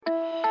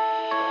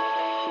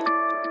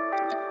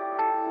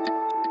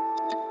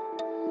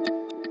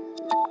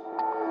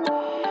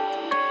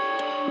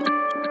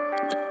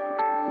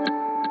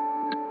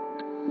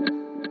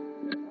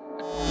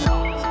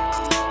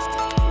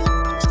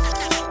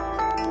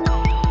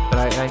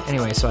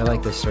Anyway, so I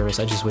like this service.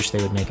 I just wish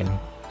they would make an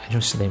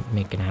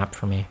app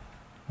for me.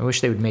 I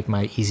wish they would make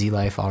my easy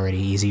life already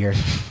easier.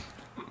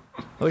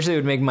 I wish they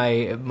would make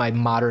my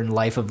modern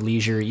life of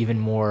leisure even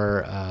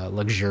more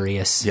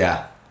luxurious.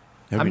 Yeah.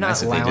 It would be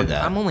nice if they did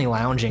that. I'm only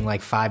lounging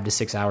like 5 to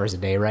 6 hours a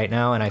day right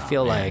now, and I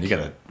feel like you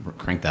gotta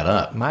crank that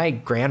up. My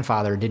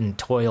grandfather didn't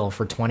toil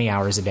for 20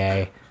 hours a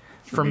day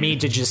for me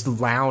to just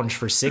lounge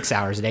for 6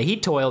 hours a day. He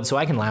toiled so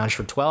I can lounge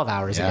for 12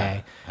 hours a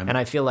day. And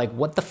I feel like,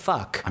 what the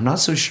fuck? I'm not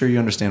so sure you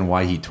understand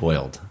why he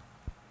toiled.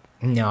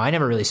 No, I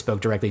never really spoke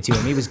directly to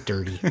him. He was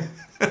dirty.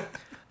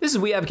 This is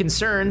We Have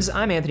Concerns.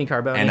 I'm Anthony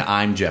Carboni. And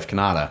I'm Jeff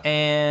Cannata.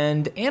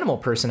 And animal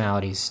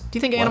personalities. Do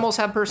you think animals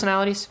have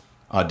personalities?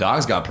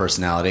 Dog's got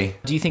personality.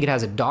 Do you think it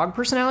has a dog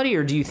personality,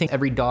 or do you think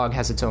every dog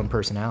has its own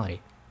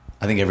personality?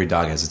 I think every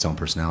dog has its own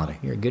personality.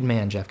 You're a good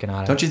man, Jeff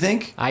Cannata. Don't you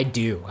think? I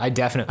do. I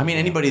definitely do.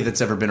 Anybody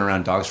that's ever been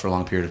around dogs for a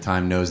long period of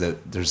time knows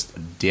that there's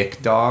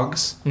dick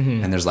dogs,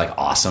 and there's like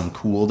awesome,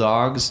 cool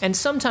dogs. And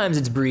sometimes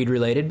it's breed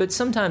related, but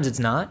sometimes it's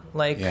not.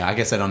 Yeah, I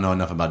guess I don't know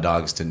enough about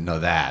dogs to know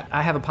that.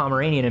 I have a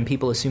Pomeranian, and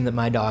people assume that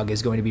my dog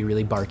is going to be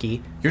really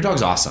barky. Your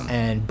dog's awesome.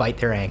 And bite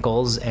their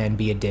ankles and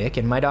be a dick,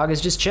 and my dog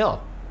is just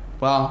chill.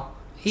 Well...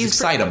 He's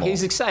excitable.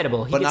 He's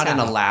excitable. But not in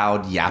a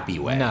loud, yappy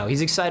way. No, he's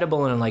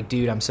excitable and like,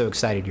 dude, I'm so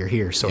excited you're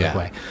here sort of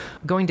way.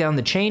 Going down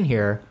the chain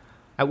here,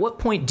 at what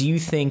point do you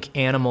think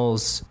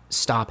animals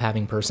stop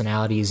having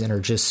personalities and are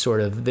just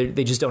sort of,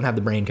 they just don't have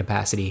the brain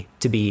capacity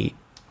to be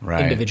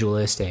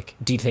individualistic?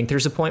 Do you think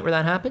there's a point where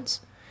that happens?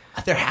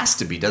 There has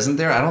to be, doesn't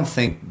there? I don't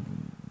think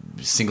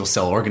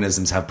single-cell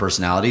organisms have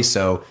personality,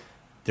 so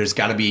there's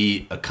got to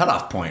be a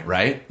cutoff point,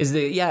 right? Is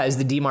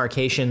the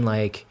demarcation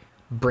like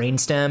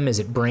brainstem? Is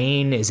it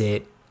brain? Is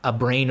it a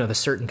brain of a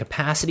certain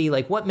capacity?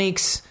 Like, what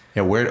makes...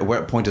 Yeah,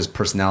 where point does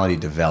personality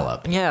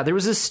develop? Yeah, there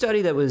was this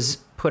study that was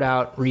put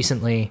out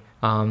recently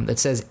that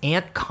says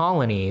ant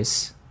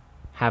colonies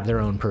have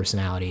their own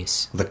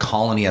personalities. The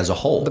colony as a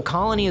whole? The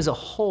colony as a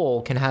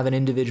whole can have an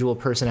individual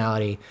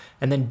personality,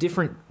 and then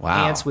different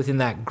ants within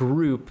that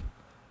group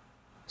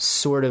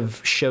sort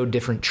of show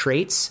different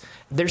traits.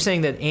 They're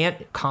saying that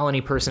ant colony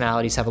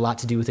personalities have a lot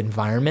to do with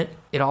environment.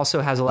 It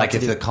also has a lot to do...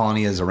 Like if the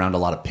colony is around a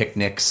lot of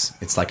picnics,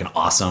 it's like an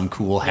awesome,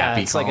 cool,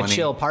 happy it's colony. Like a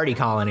chill party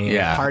colony.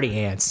 Yeah. Party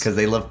ants. Because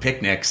they love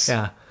picnics.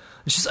 Yeah.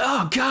 It's just,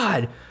 oh,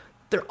 God,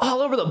 they're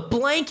all over the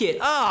blanket.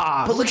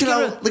 But look at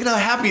how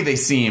happy they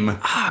seem.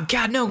 Oh,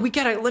 God, no,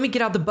 let me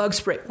get out the bug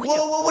spray.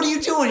 Whoa, what are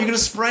you doing? You're going to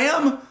spray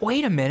them?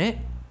 Wait a minute.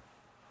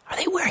 Are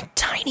they wearing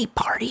tiny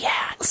party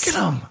hats? Look at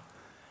them.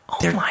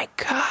 Oh, my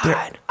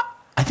God.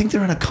 I think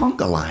they're in a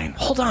conga line.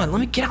 Hold on.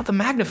 Let me get out the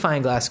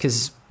magnifying glass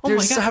because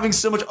they're having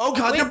so much... Oh,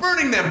 God, you're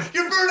burning them.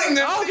 You're burning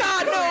them. Oh,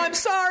 God, no, I'm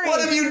sorry.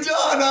 What have you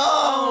done?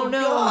 Oh,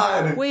 no.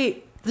 God.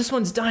 Wait, this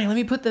one's dying. Let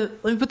me put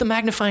the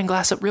magnifying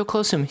glass up real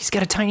close to him. He's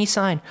got a tiny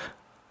sign.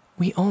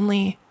 We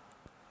only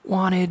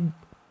wanted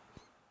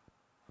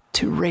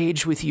to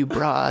rage with you,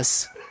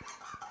 bras.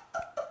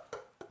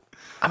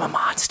 I'm a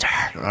monster.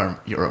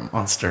 You're a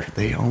monster.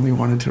 They only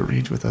wanted to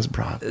rage with us,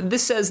 bros.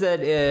 This says that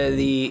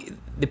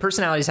the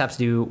personalities have to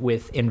do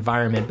with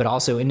environment, but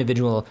also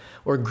individual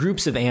or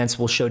groups of ants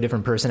will show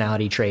different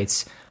personality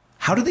traits.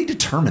 How do they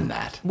determine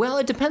that? Well,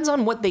 it depends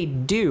on what they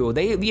do.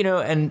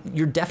 And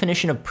your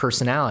definition of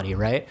personality,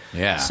 right?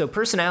 Yeah. So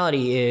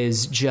personality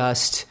is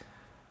just,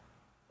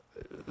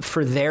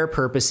 for their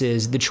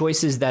purposes, the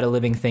choices that a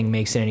living thing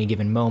makes at any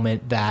given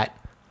moment that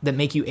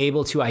make you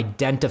able to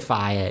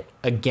identify it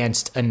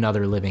against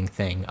another living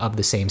thing of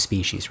the same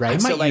species,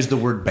 right? I might use the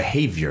word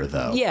behavior,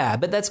 though. Yeah,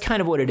 but that's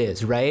kind of what it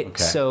is, right?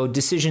 Okay. So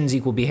decisions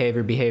equal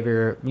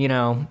behavior,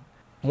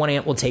 one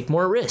ant will take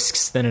more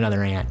risks than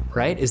another ant,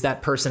 right? Is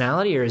that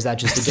personality, or is that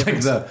just a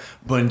difference? It's like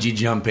the bungee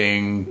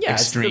jumping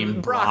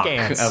extreme Brock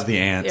ants of the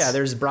ants. Yeah,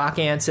 there's Brock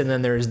ants, and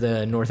then there's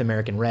the North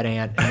American red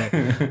ant.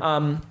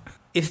 And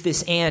if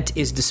this ant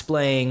is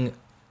displaying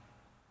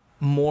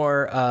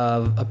more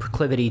of a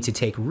proclivity to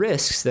take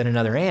risks than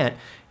another ant,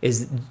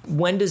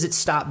 when does it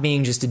stop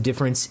being just a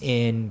difference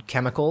in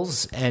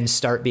chemicals and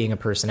start being a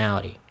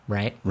personality,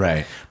 right?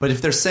 Right. But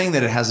if they're saying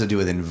that it has to do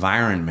with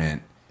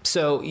environment...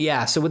 So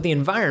with the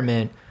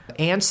environment,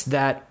 ants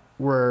that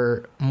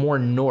were more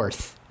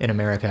north in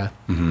America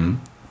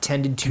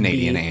tended to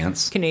Canadian be...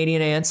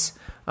 Canadian ants.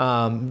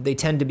 They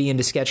tend to be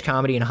into sketch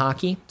comedy and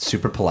hockey.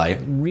 Super polite.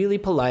 Really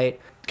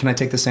polite. Can I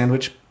take the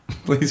sandwich?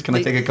 Please, can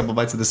I take a couple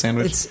bites of the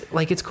sandwich?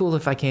 It's cool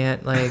if I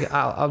can't.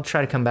 I'll try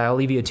to come back. I'll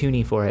leave you a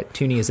toonie for it.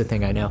 Toonie is a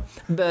thing I know.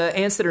 The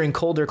ants that are in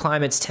colder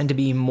climates tend to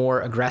be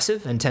more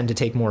aggressive and tend to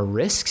take more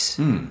risks,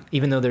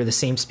 even though they're the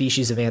same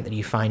species of ant that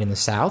you find in the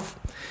South.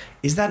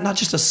 Is that not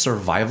just a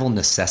survival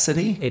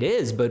necessity? It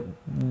is, but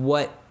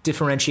what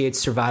differentiates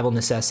survival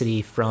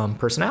necessity from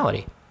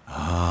personality?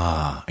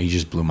 You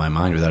just blew my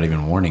mind without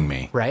even warning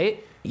me.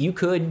 Right? You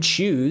could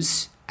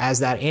choose, as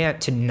that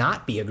ant, to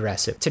not be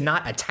aggressive, to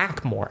not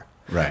attack more.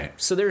 Right.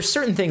 So there are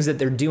certain things that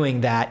they're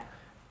doing that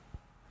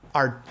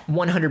are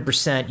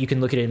 100%, you can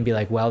look at it and be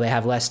like, well, they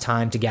have less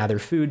time to gather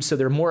food, so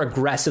they're more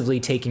aggressively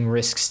taking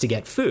risks to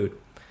get food.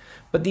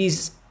 But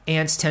these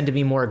ants tend to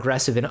be more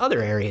aggressive in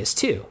other areas,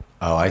 too.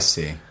 Oh, I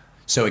see.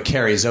 So it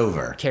carries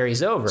over.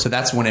 So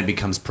that's when it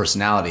becomes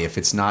personality. If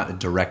it's not a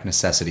direct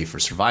necessity for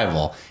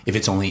survival, if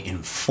it's only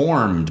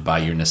informed by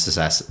your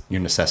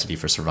necessity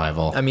for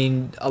survival. I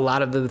mean, a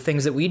lot of the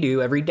things that we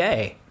do every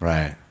day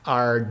Right.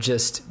 are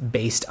just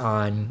based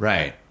on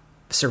Right.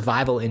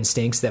 survival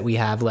instincts that we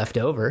have left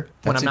over.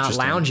 When That's I'm not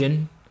interesting.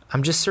 lounging,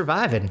 I'm just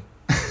surviving.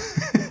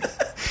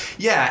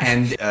 Yeah,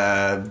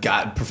 and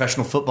got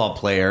professional football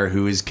player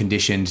who is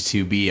conditioned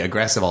to be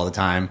aggressive all the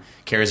time,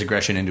 carries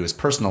aggression into his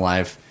personal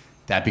life.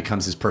 That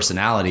becomes his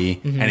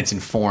personality, and it's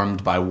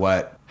informed by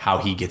how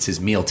he gets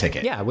his meal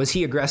ticket. Yeah, was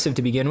he aggressive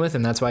to begin with,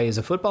 and that's why he's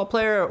a football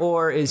player,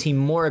 or is he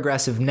more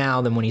aggressive now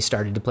than when he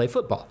started to play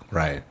football?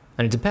 Right.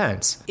 And it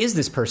depends. Is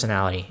this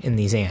personality in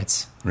these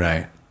ants?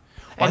 Right.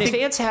 Well, And I if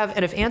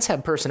think- ants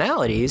have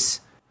personalities,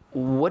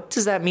 what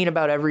does that mean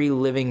about every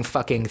living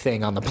fucking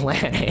thing on the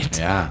planet?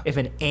 Yeah. If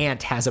an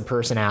ant has a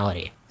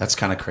personality. That's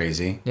kind of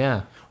crazy.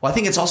 Yeah. Well, I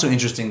think it's also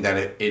interesting that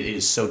it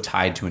is so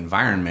tied to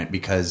environment,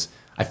 because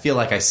I feel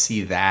like I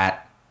see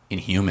that in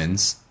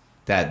humans,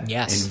 that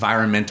Yes.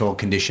 environmental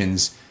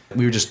conditions.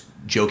 We were just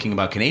joking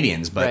about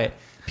Canadians, but Right.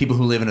 people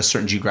who live in a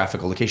certain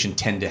geographical location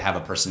tend to have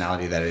a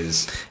personality that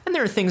is... And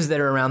there are things that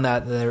are around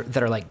that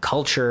are like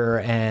culture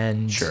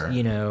and, Sure.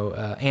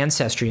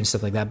 ancestry and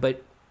stuff like that.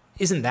 But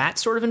isn't that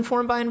sort of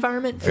informed by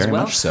environment as Very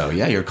well? much so.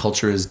 Yeah, your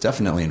culture is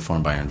definitely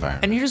informed by your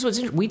environment. And here's what's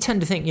interesting. We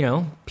tend to think,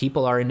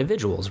 people are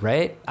individuals,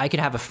 right? I could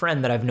have a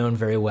friend that I've known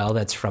very well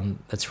that's from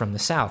the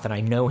South, and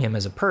I know him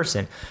as a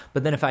person.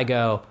 But then if I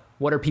go,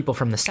 what are people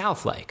from the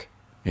South like?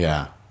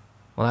 Yeah,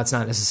 Well, that's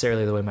not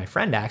necessarily the way my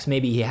friend acts.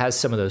 Maybe he has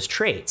some of those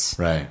traits.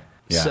 right.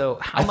 Yeah. So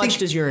how much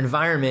does your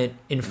environment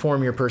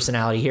inform your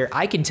personality here?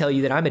 I can tell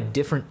you that I'm a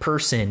different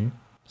person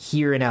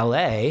here in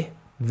LA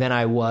than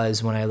I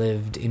was when I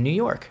lived in New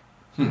York.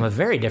 I'm a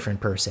very different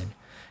person.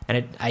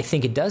 And I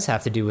think it does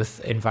have to do with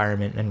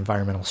environment and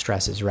environmental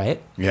stresses,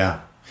 right?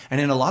 Yeah.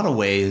 And in a lot of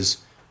ways,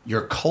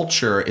 your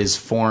culture is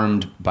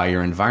formed by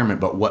your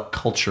environment, but what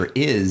culture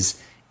is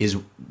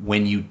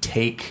when you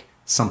take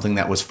something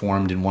that was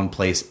formed in one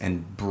place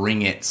and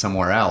bring it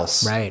somewhere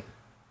else. Right.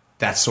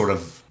 That sort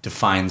of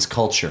defines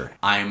culture.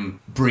 I'm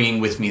bringing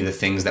with me the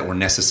things that were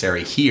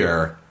necessary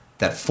here,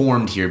 that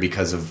formed here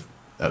because of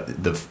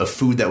the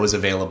food that was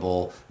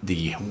available,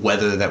 the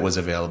weather that was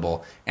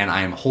available, and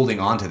I am holding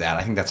on to that.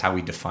 I think that's how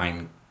we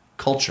define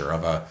culture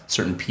of a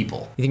certain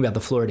people. You think about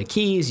the Florida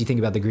Keys, you think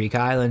about the Greek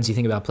islands, you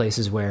think about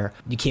places where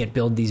you can't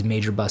build these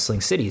major bustling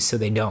cities, so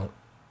they don't.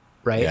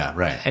 Right? Yeah,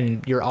 right.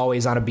 And you're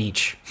always on a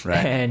beach.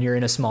 Right. And you're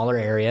in a smaller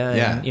area.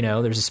 And,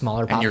 there's a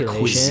smaller And population. your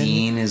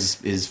cuisine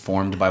is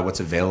formed by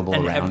what's available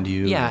around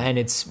you. Yeah, and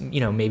it's,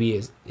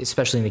 maybe,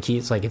 especially in the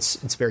Keys, it's like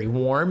it's very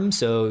warm,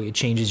 so it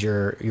changes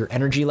your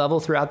energy level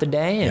throughout the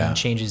day, and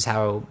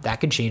that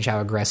could change how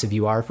aggressive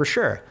you are for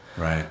sure.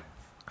 Right.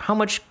 How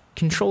much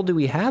control do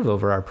we have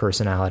over our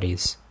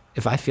personalities?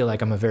 If I feel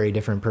like I'm a very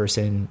different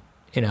person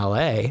in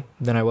LA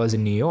than I was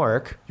in New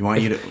York.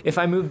 If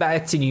I moved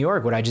back to New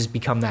York, would I just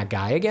become that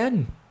guy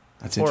again?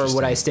 That's interesting. Or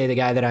would I stay the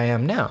guy that I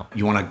am now?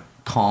 You want to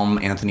calm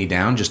Anthony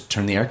down? Just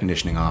turn the air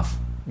conditioning off.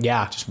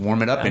 Yeah. Just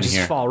warm it up in just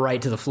here. Fall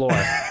right to the floor.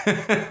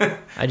 I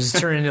just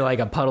turn into like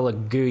a puddle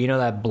of goo. You know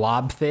that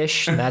blob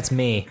fish? That's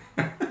me.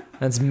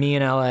 That's me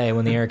in LA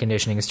when the air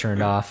conditioning is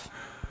turned off.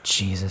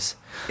 Jesus.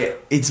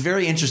 It's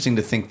very interesting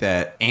to think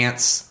that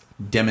ants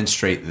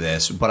demonstrate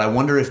this, but I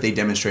wonder if they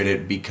demonstrate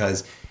it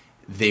because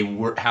they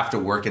have to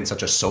work in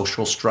such a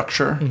social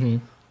structure.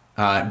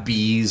 Mm-hmm.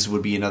 Bees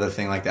would be another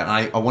thing like that.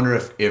 And I wonder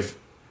if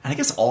and I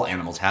guess all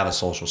animals have a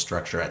social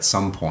structure at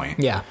some point.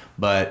 Yeah.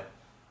 But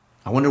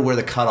I wonder where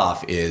the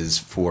cutoff is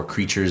for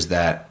creatures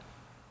that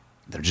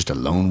they're just a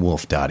lone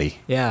wolf, Dottie.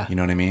 Yeah. You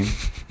know what I mean?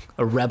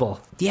 A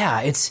rebel.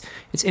 Yeah, it's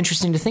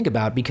interesting to think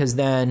about, because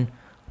then,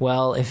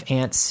 well, if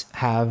ants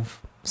have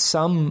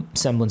some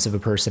semblance of a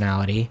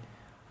personality,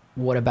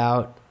 what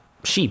about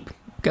sheep,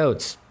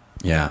 goats,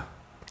 Yeah.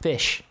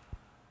 fish?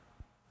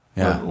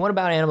 Yeah. What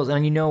about animals?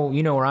 And you know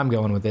where I'm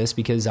going with this,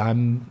 because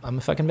I'm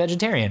a fucking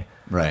vegetarian.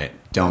 Right.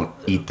 Don't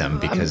eat them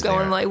because they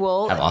going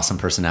have awesome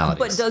personalities.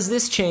 But does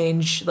this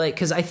change? Like,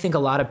 because I think a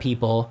lot of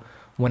people,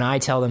 when I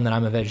tell them that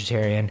I'm a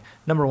vegetarian,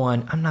 number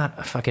one, I'm not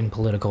a fucking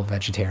political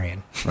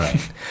vegetarian.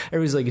 Right.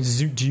 Everybody's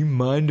like, do you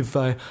mind if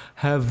I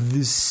have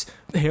this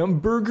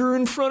hamburger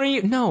in front of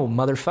you? No,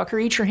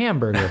 motherfucker, eat your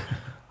hamburger.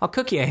 I'll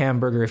cook you a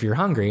hamburger if you're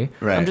hungry.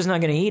 Right. I'm just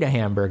not going to eat a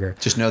hamburger.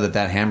 Just know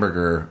that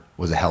hamburger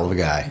was a hell of a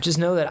guy. Just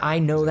know that I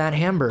know that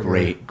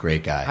hamburger.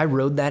 Great guy. I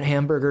rode that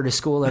hamburger to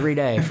school every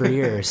day for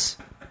years.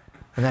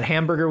 And that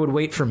hamburger would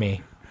wait for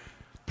me.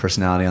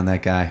 Personality on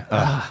that guy.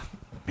 Ugh,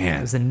 man.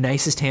 It was the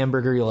nicest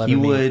hamburger you'll ever He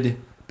meet. would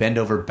bend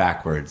over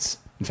backwards.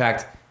 In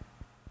fact,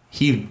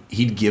 he'd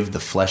give the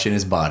flesh in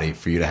his body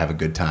for you to have a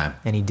good time.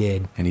 And he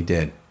did. And he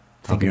did.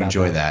 Think Hope you about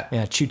enjoy that.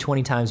 Yeah, chew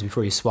 20 times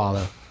before you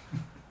swallow.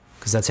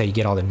 Because that's how you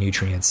get all the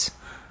nutrients.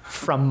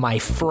 From my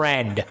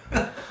friend.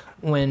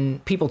 when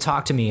people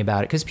talk to me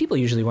about it, because people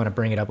usually want to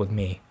bring it up with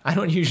me. I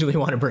don't usually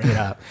want to bring it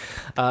up,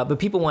 but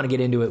people want to get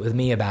into it with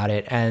me about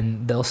it,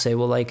 and they'll say,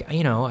 well, like,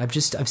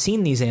 I've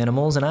seen these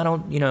animals, and I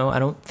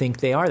don't think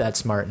they are that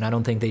smart, and I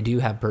don't think they do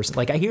have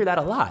like, I hear that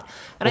a lot,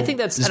 and I think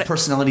that's... Is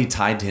personality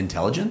tied to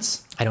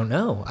intelligence? I don't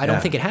know. I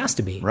don't think it has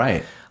to be.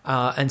 Right.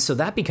 And so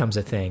that becomes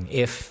a thing.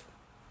 If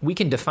we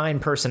can define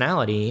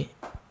personality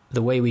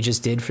the way we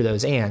just did for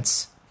those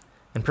ants,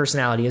 and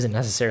personality isn't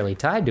necessarily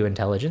tied to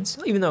intelligence,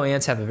 even though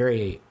ants have a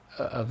very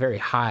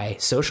high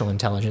social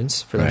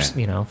intelligence for their,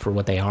 for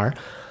what they are.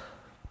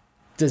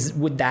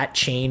 Would that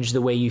change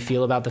the way you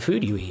feel about the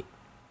food you eat?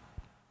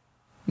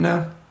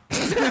 No.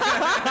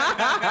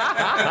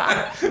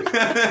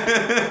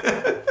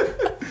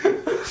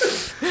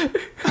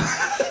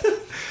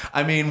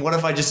 I mean, what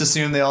if I just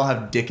assume they all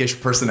have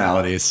dickish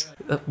personalities?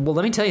 Well,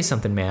 let me tell you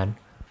something, man.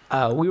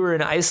 We were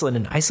in Iceland,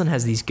 and Iceland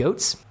has these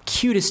goats.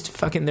 Cutest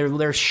fucking...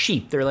 They're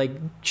sheep. They're like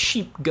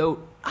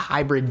sheep-goat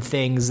hybrid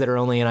things that are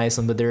only in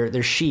Iceland, but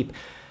they're sheep.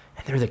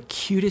 And they're the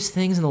cutest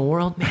things in the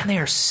world. Man, they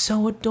are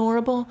so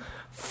adorable.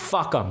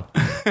 Fuck them.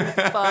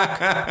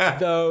 Fuck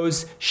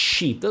those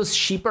sheep. Those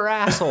sheep are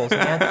assholes,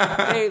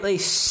 man. They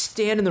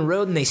stand in the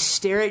road and they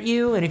stare at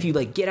you, and if you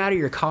like get out of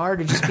your car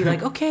to just be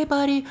like, okay,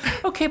 buddy,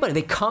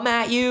 they come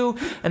at you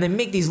and they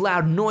make these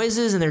loud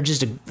noises,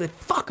 and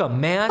fuck them,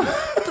 man.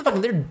 What the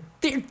fuck? They're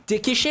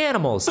dickish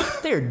animals.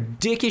 They're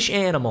dickish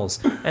animals.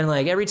 And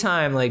like every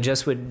time like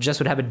Jess would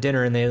have a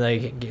dinner and they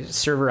like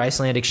serve her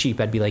Icelandic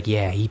sheep, I'd be like,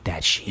 yeah, eat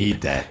that sheep.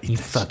 Eat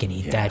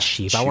that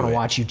sheep. I want to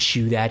watch you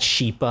chew that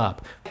sheep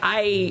up.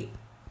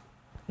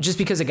 Just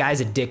because a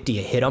guy's a dick, do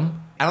you hit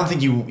him? I don't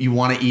think you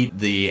want to eat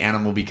the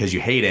animal because you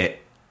hate it,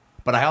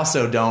 but I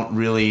also don't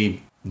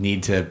really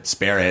need to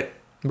spare it.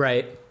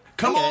 Right.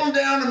 Come on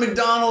down to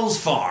McDonald's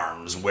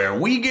Farms, where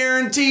we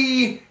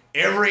guarantee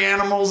every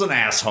animal's an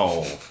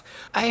asshole.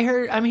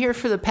 I'm here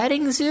for the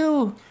petting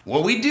zoo.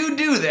 Well, we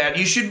do that.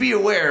 You should be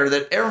aware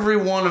that every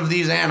one of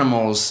these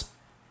animals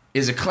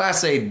is a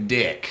Class A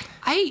dick.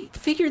 I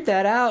figured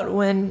that out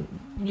when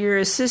your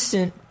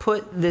assistant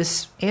put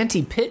this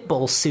anti-pit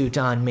bull suit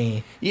on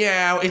me.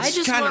 Yeah,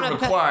 it's kind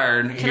of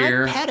required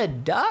here. Can I pet a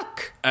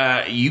duck?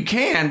 You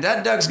can.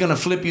 That duck's going to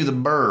flip you the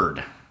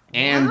bird.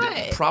 And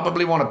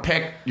probably want to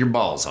peck your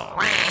balls off.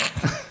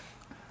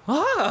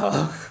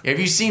 Oh. Have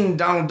you seen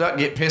Donald Duck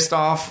get pissed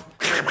off?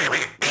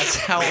 That's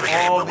how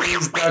all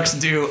these ducks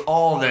do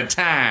all the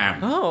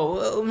time.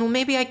 Oh, well,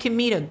 maybe I can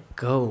meet a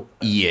goat.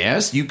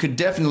 Yes, you could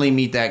definitely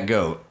meet that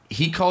goat.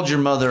 He called your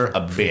mother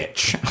a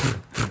bitch.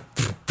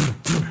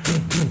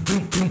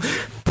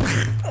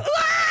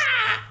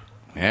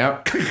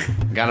 Yep.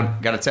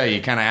 Gotta tell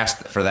you kind of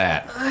asked for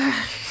that.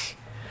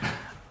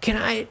 Can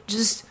I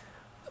just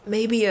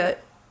maybe a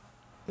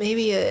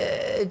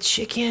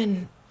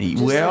chicken?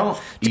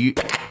 Well, you.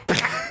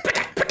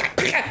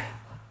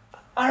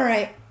 All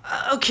right.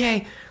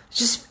 Okay.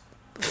 Just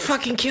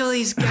fucking kill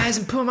these guys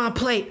and put them on a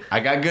plate.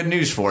 I got good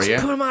news for you.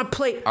 Put them on a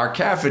plate. Our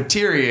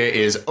cafeteria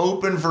is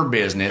open for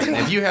business. And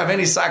if you have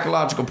any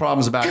psychological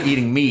problems about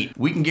eating meat,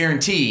 we can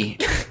guarantee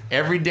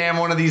every damn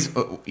one of these.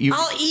 I'll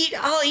eat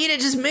it.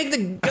 Just make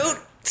the goat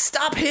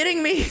stop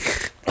hitting me.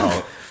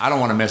 Oh, I don't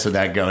want to mess with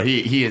that goat.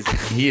 He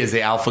is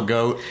the alpha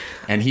goat,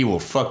 and he will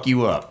fuck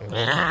you up.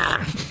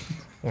 I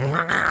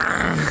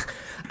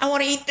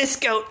want to eat this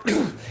goat.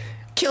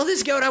 Kill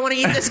this goat. I want to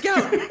eat this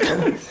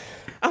goat.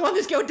 I want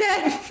this goat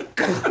dead.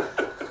 I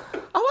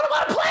want him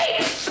on a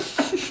plate.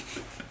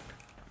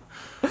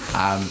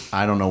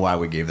 I don't know why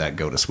we gave that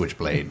goat a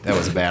switchblade. That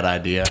was a bad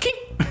idea.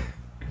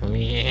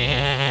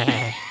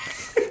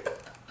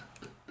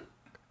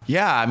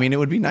 Yeah, I mean, it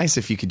would be nice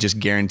if you could just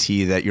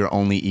guarantee that you're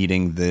only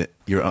eating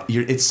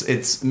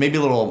it's maybe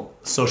a little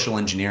social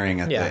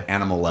engineering at the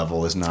animal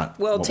level is not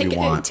what we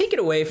want. Take it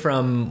away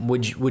from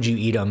would you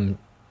eat them.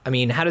 I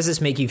mean, how does this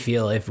make you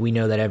feel if we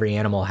know that every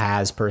animal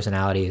has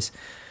personalities?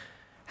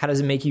 How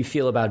does it make you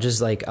feel about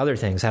just like other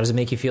things? How does it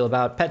make you feel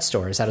about pet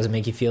stores? How does it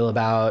make you feel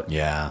about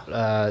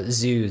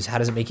zoos? How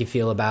does it make you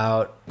feel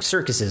about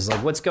circuses?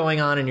 Like, what's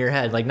going on in your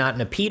head? Like, not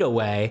in a PETA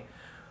way.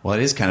 Well,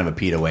 it is kind of a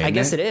PETA way. I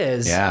guess it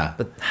is. Yeah.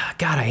 But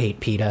God, I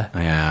hate PETA.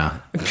 Yeah.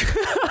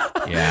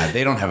 Yeah,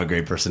 they don't have a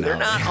great personality.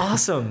 They're not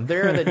awesome. They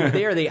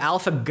are the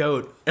alpha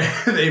goat.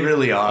 They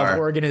really are. Of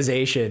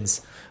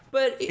organizations.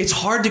 But it's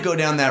hard to go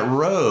down that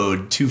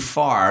road too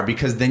far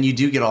because then you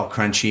do get all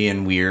crunchy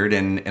and weird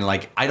and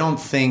like I don't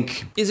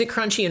think... Is it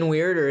crunchy and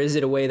weird, or is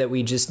it a way that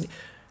we just...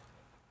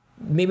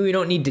 Maybe we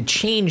don't need to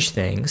change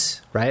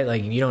things, right?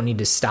 Like, you don't need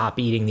to stop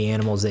eating the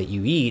animals that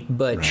you eat,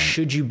 but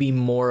should you be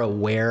more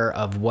aware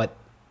of what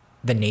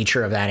the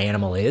nature of that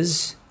animal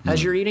is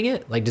as you're eating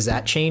it? Like, does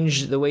that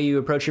change the way you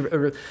approach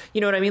your...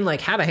 You know what I mean?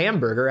 Like, have a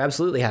hamburger.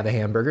 Absolutely have a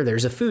hamburger.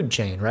 There's a food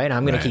chain, right?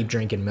 I'm going to keep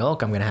drinking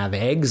milk. I'm going to have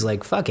eggs.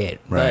 Like, fuck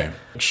it. Right.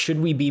 But should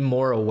we be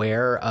more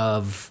aware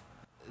of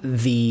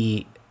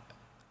the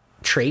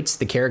traits,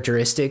 the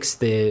characteristics,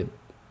 the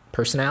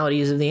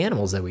personalities of the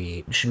animals that we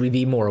eat. Should we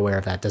be more aware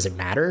of that? Does it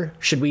matter?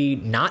 Should we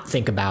not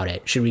think about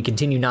it? Should we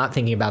continue not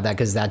thinking about that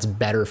because that's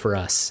better for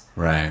us?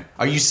 Right.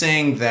 Are you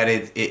saying that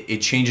it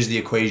changes the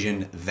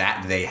equation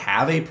that they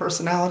have a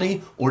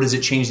personality, or does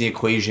it change the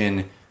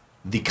equation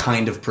the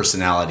kind of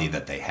personality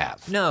that they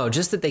have? No,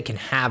 just that they can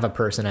have a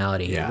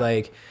personality. Yeah.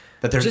 Like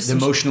That they're just-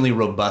 emotionally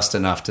robust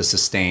enough to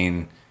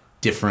sustain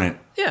different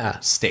Yeah.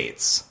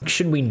 states.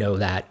 Should we know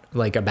that,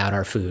 like, about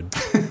our food?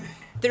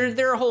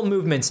 There are whole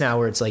movements now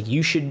where it's like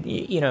you should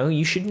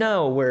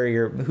know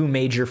who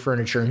made your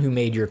furniture and who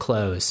made your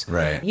clothes.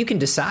 Right. You can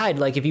decide,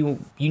 like, if you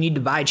need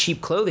to buy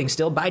cheap clothing,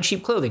 still buy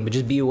cheap clothing, but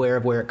just be aware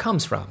of where it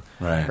comes from.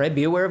 Right. Right.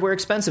 Be aware of where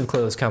expensive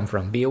clothes come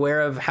from. Be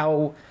aware of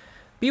how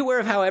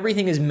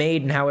everything is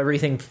made and how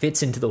everything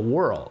fits into the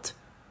world.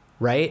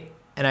 Right.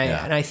 And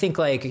I think,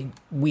 like,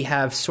 we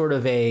have sort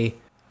of a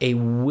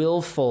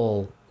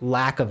willful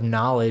lack of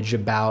knowledge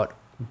about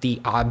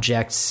the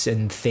objects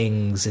and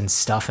things and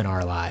stuff in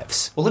our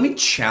lives. Well, let me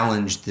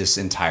challenge this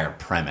entire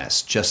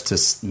premise just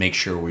to make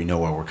sure we know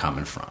where we're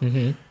coming from.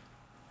 Mm-hmm.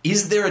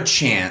 Is there a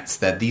chance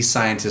that these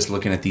scientists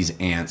looking at these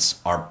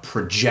ants are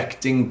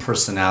projecting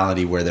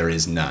personality where there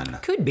is none?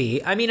 Could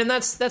be. I mean, and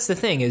that's the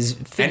thing, is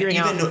figuring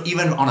out.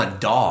 Even on a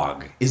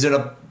dog, is it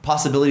a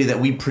possibility that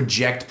we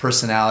project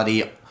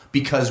personality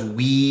because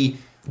we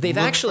They've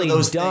look actually for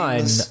those done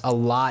things? a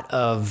lot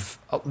of.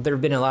 There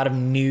have been a lot of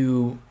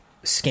new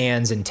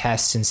scans and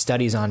tests and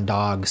studies on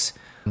dogs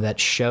that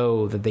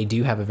show that they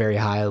do have a very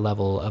high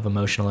level of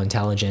emotional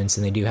intelligence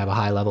and they do have a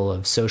high level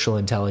of social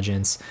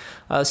intelligence.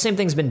 Same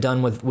thing's been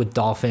done with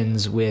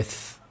dolphins,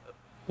 with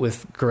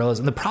gorillas.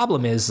 And the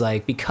problem is,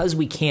 like, because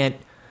we can't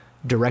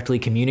directly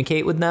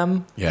communicate with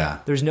them, Yeah,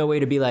 there's no way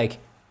to be like,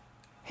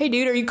 hey,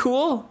 dude, are you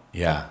cool?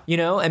 yeah. You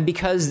know, and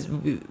because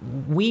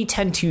we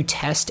tend to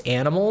test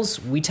animals,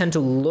 we tend to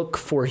look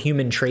for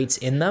human traits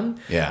in them.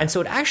 Yeah. And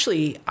so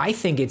I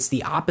think it's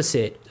the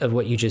opposite of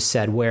what you just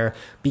said, where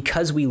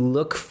because we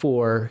look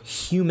for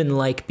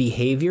human-like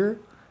behavior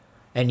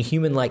and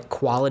human-like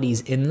qualities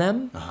in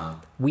them,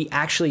 we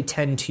actually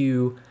tend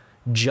to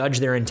judge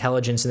their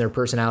intelligence and their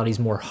personalities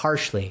more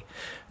harshly.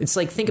 It's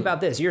like, think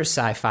about this. You're a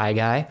sci-fi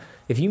guy.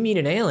 If you meet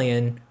an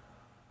alien...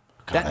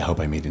 God, I hope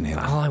I meet an alien.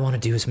 all I want to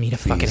do is meet a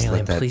Please fucking let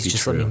alien. that Please be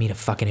just let me true. meet a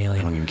fucking I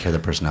alien. don't even care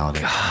their personality.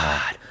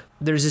 God.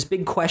 There's this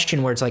big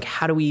question where it's like,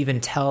 how do we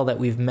even tell that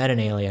we've met an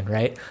alien,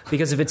 right?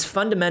 Because if it's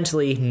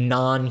fundamentally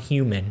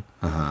non-human,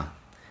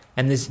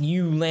 and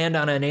you land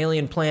on an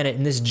alien planet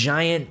and this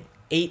giant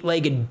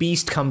 8-legged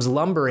beast comes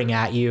lumbering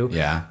at you,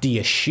 Yeah. do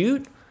you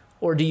shoot?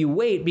 Or do you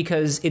wait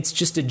because it's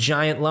just a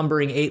giant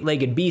lumbering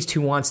 8-legged beast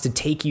who wants to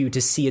take you to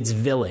see its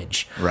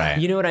village? Right.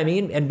 You know what I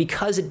mean? And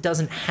because it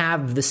doesn't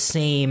have the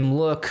same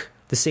look,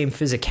 the same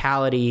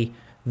physicality,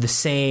 the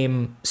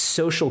same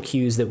social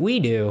cues that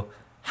we do,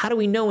 how do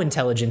we know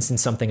intelligence in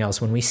something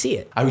else when we see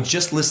it? I was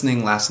just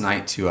listening last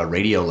night to a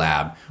Radio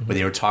Lab where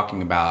they were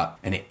talking about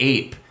an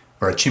ape,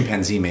 or a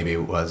chimpanzee maybe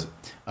it was,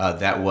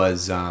 that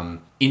was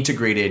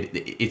integrated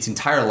its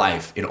entire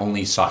life. It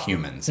only saw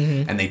humans,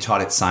 and they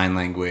taught it sign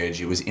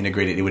language. It was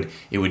integrated.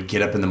 It would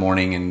get up in the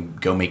morning and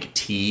go make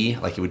tea.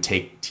 Like, it would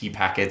take tea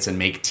packets and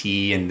make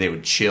tea, and they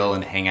would chill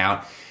and hang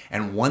out.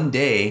 And one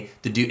day,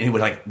 the dude, and it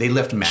would, like, they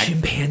left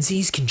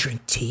Chimpanzees can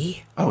drink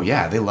tea? Oh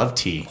yeah, they love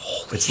tea.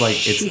 It's like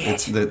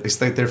shit.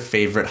 it's like their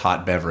favorite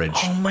hot beverage.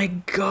 Oh my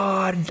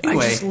God.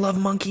 Anyway. I just love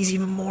monkeys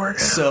even more.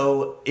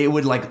 So it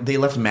would, like, they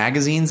left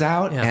magazines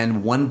out, Yeah.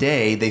 and one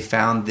day they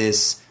found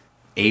this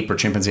ape or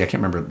chimpanzee, I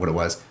can't remember what it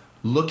was,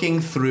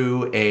 looking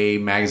through a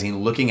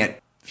magazine, looking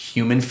at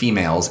human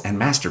females and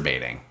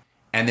masturbating.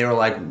 And they were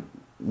like,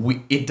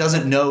 it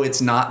doesn't know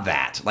it's not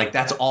that. Like,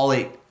 that's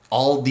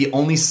the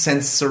only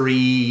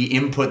sensory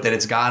input that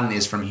it's gotten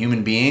is from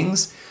human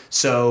beings.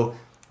 So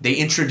they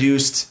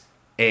introduced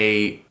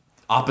a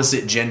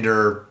opposite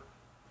gender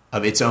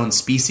of its own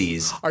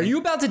species. Are you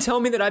about to tell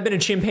me that I've been a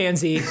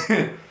chimpanzee?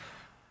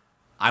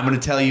 I'm going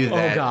to tell you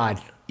that Oh,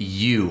 God.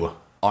 you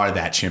are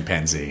that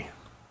chimpanzee.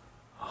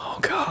 Oh,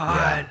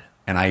 God.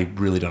 And I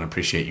really don't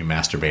appreciate you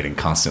masturbating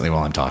constantly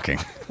while I'm talking.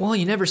 Well,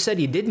 you never said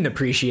you didn't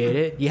appreciate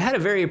it. You had a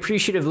very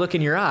appreciative look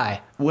in your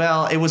eye.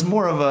 Well, it was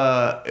more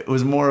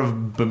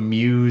of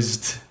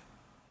bemused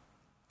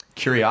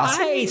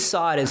curiosity. I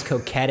saw it as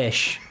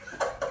coquettish.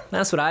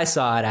 That's what I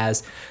saw it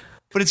as.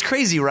 But it's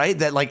crazy, right?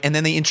 That, like, and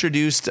then they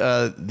introduced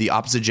the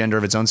opposite gender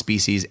of its own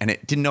species, and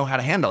it didn't know how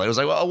to handle it. It was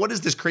like, well, what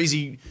is this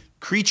crazy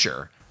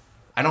creature?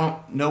 I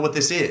don't know what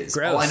this is.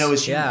 Gross. All I know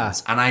is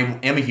humans, and I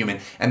am a human.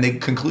 And the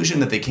conclusion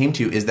that they came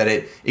to is that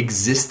it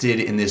existed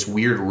in this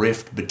weird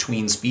rift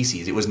between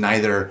species. It was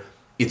neither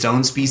its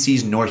own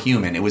species nor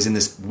human. It was in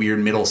this weird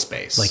middle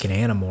space. Like an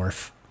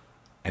anamorph.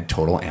 A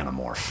total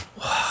anamorph.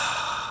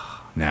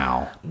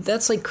 Now.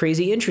 That's, like,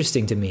 crazy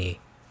interesting to me.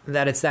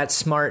 That it's that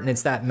smart and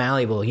it's that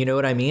malleable. You know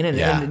what I mean? And,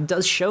 Yeah. and it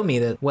does show me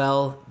that,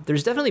 well,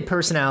 there's definitely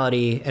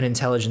personality and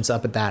intelligence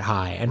up at that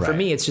high. And for Right.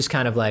 me, it's just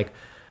kind of like,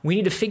 we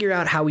need to figure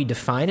out how we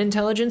define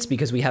intelligence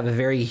because we have a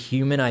very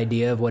human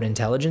idea of what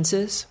intelligence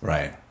is.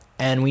 Right.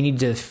 And we need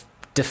to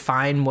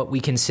define what we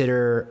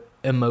consider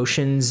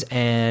emotions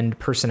and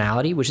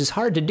personality, which is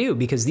hard to do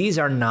because these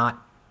are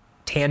not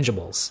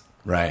tangibles.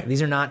 Right.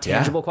 These are not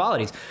tangible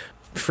qualities.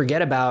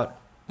 Forget about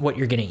what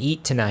you're going to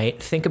eat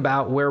tonight. Think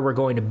about where we're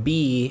going to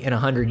be in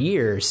 100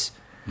 years.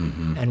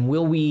 And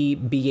will we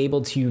be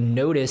able to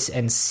notice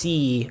and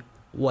see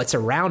what's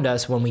around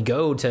us when we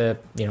go to,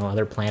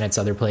 other planets,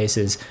 other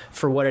places,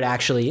 for what it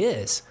actually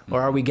is?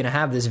 Or are we going to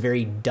have this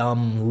very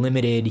dumb,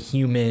 limited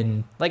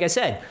human, like I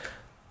said,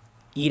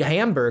 eat a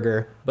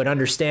hamburger, but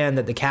understand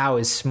that the cow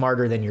is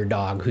smarter than your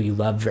dog who you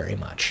love very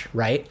much,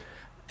 right?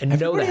 And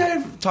everybody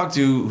I've talked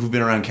to who've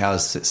been around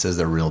cows says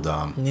they're real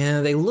dumb.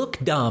 Yeah, they look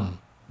dumb.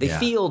 They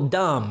feel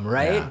dumb,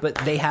 right? Yeah. But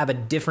they have a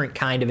different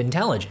kind of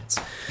intelligence.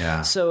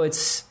 Yeah. So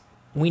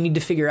we need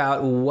to figure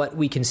out what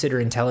we consider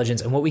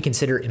intelligence and what we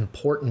consider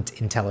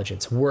important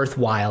intelligence,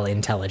 worthwhile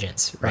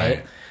intelligence,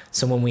 right?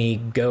 So when we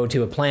go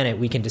to a planet,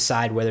 we can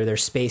decide whether they're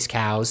space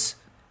cows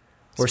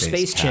or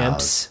space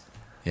chimps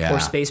or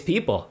space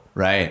people.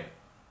 Right.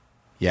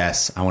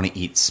 Yes, I want to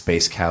eat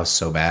space cows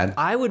so bad.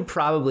 I would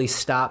probably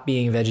stop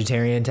being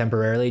vegetarian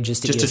temporarily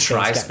just to eat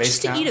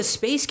to eat a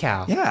space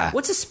cow. Yeah.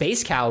 What's a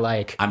space cow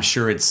like? I'm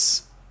sure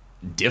it's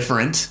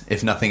different,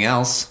 if nothing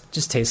else.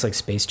 Just tastes like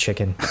space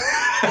chicken.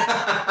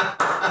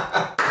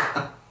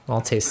 All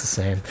taste the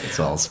same. It's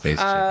all space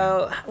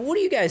chicken. What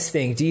do you guys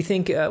think? Do you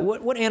think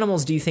what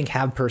animals do you think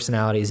have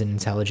personalities and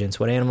intelligence?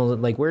 What animals,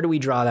 like, where do we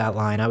draw that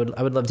line? I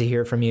would love to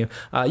hear from you.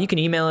 You can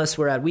email us.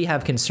 We're at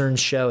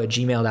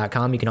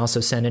wehaveconcernshow@gmail.com. You can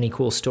also send any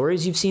cool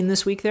stories you've seen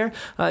this week there.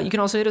 You can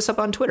also hit us up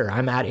on Twitter.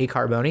 I'm at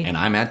 @acarboni. And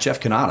I'm at Jeff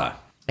Canada.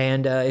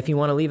 And if you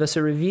want to leave us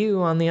a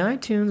review on the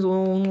iTunes,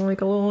 like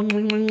a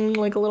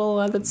little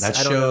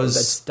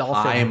that's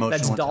dolphin.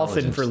 That's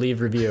dolphin for leave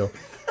review.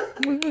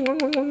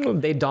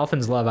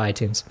 Dolphins love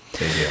iTunes.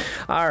 They do.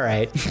 All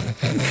right.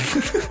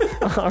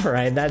 All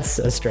right. That's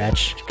a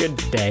stretch. Good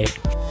day.